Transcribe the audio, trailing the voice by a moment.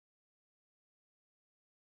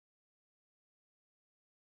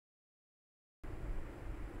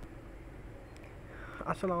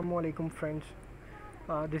Assalamu alaikum friends.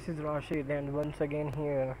 This is Rashid and once again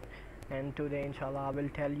here, and today inshallah I will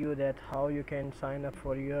tell you that how you can sign up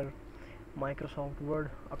for your Microsoft Word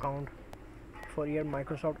account, for your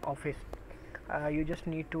Microsoft Office. You just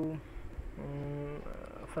need to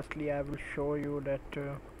firstly I will show you that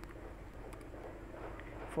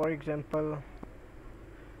for example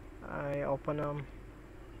I open a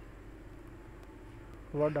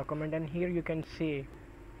Word document, and here you can see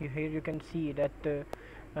that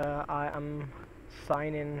I am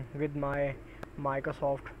sign in with my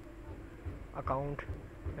Microsoft account,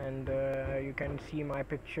 and you can see my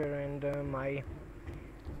picture and my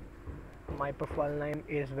profile name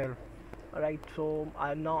as well. Alright, so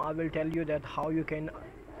now I will tell you that how you can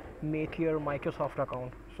make your Microsoft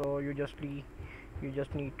account. So you just need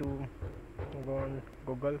to go on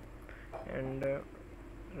Google and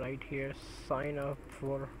right here sign up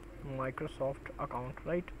for Microsoft account.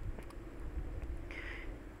 Right,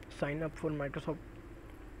 sign up for Microsoft,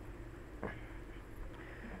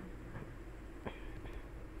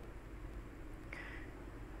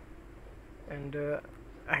 and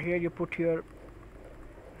here you put your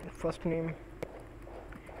first name,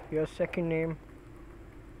 your second name,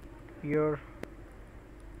 your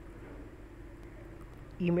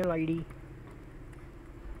email ID.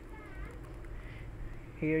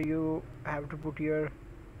 Here you have to put your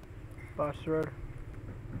password.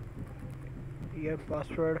 Here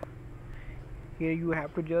you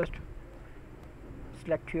have to just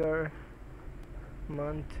select your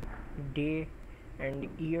month, day and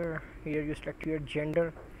year. Here you select your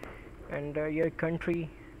gender and your country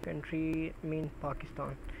means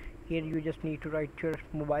Pakistan. Here you just need to write your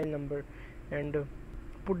mobile number and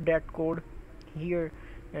put that code here,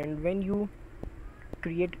 and when you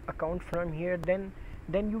create account from here, then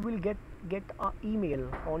you will get an email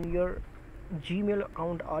on your Gmail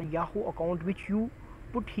account or Yahoo account which you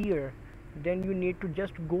put here. Then you need to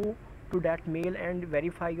just go to that mail and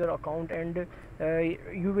verify your account, and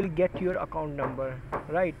you will get your account number.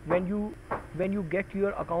 Right, when you get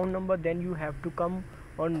your account number, then you have to come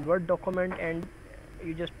on Word document and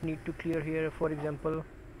you just need to clear here, for example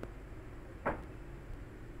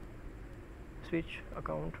switch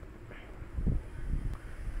account,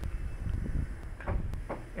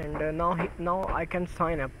 and now I can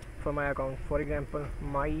sign up for my account. For example,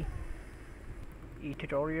 my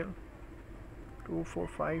tutorial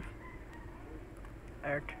 245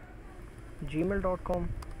 at gmail.com.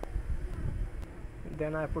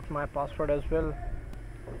 Then I put my password as well,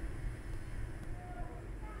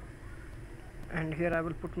 and here I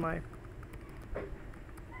will put my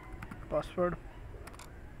password,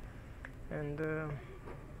 and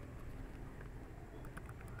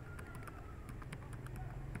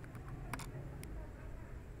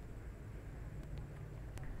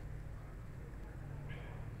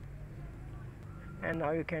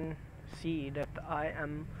now you can see that I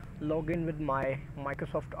am logged in with my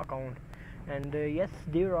Microsoft account, and yes,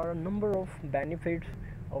 there are a number of benefits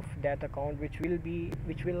of that account which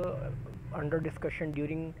will under discussion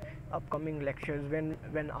during upcoming lectures,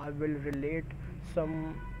 when I will relate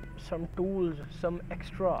some tools, some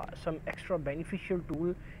extra beneficial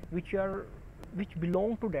tool which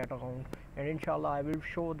belong to that account, and inshallah I will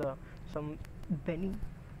show some bene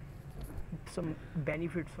some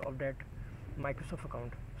benefits of that Microsoft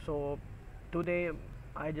account. So today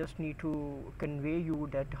I just need to convey you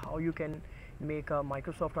that how you can make a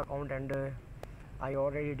Microsoft account, and I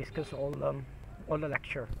already discussed all the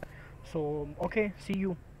lecture. So okay, see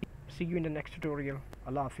you in the next tutorial.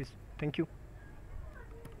 Allah Hafiz. Thank you.